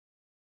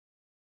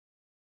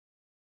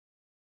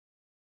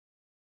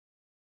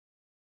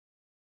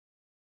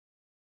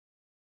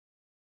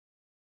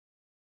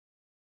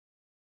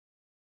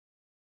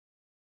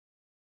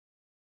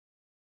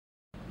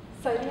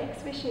So the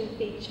exhibition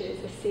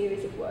features a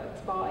series of works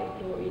by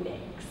Lori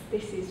Nix.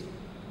 This is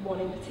one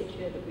in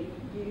particular that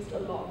we've used a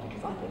lot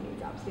because I think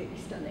it's absolutely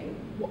stunning.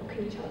 What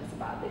can you tell us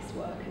about this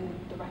work and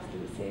the rest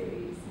of the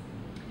series?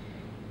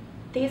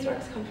 These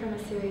works come from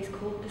a series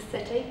called The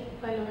City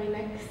by Lori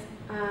Nix,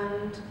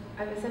 and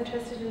I was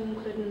interested in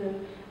including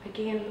them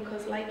again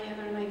because, like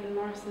Heather and Ivan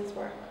Morison's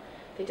work,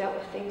 they dealt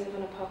with things of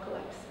an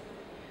apocalypse.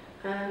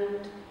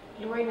 And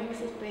Lori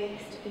Nix is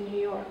based in New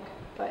York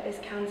but is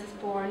Kansas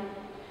born,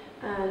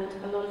 and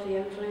a lot of the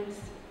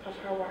influence of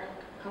her work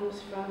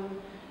comes from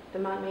the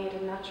man-made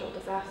and natural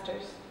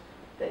disasters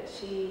that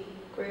she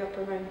grew up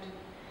around.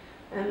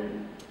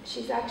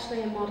 She's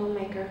actually a model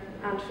maker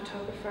and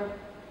photographer,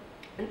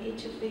 and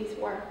each of these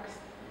works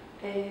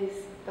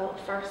is built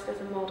first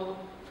as a model,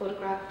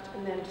 photographed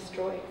and then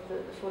destroyed.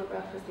 The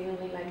photograph is the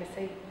only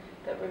legacy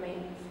that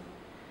remains.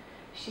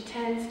 She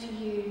tends to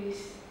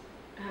use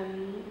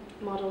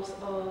models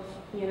of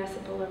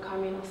municipal or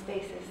communal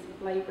spaces,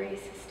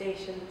 libraries,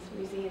 stations,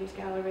 museums,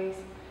 galleries.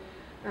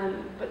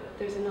 But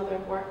there's another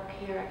work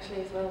here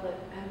actually as well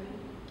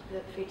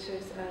that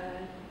features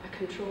a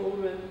control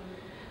room.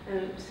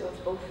 So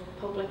it's both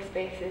public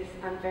spaces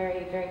and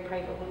very, very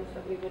private ones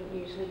that we wouldn't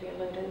usually be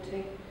allowed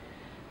into.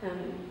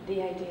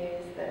 The idea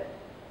is that,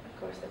 of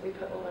course, that we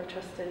put all our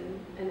trust in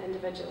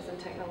individuals and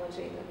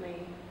technology that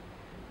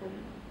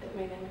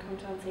may then come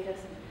to unseat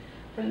us.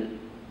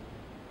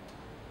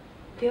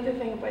 The other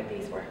thing about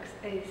these works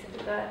is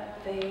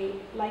that they,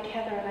 like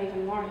Heather and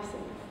Ivan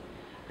Morison's,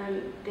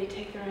 they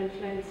take their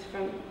influence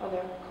from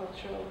other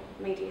cultural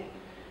media.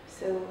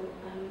 So,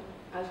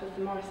 as with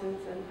the Morisons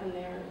and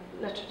their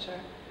literature,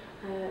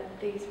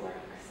 these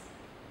works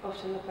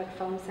often look like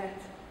film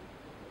sets.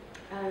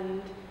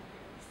 And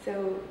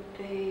so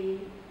they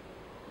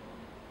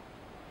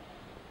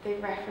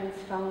reference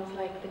films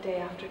like The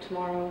Day After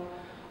Tomorrow,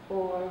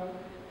 or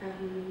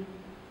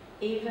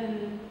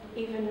even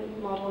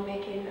model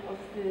making of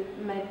the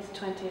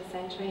mid-20th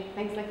century,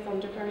 things like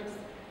Thunderbirds.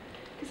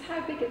 Because how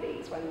big are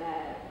these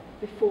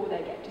before they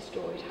get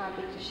destroyed? How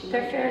big does she make?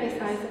 They're fairly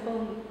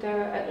sizable.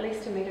 They're at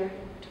least 1 metre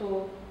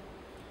tall,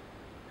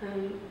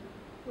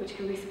 which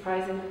can be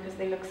surprising because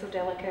they look so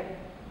delicate.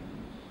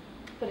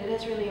 But it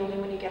is really only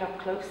when you get up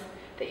close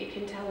that you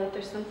can tell that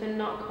there's something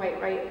not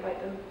quite right about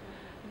them,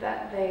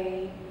 that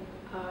they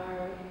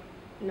are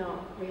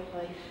not real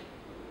life.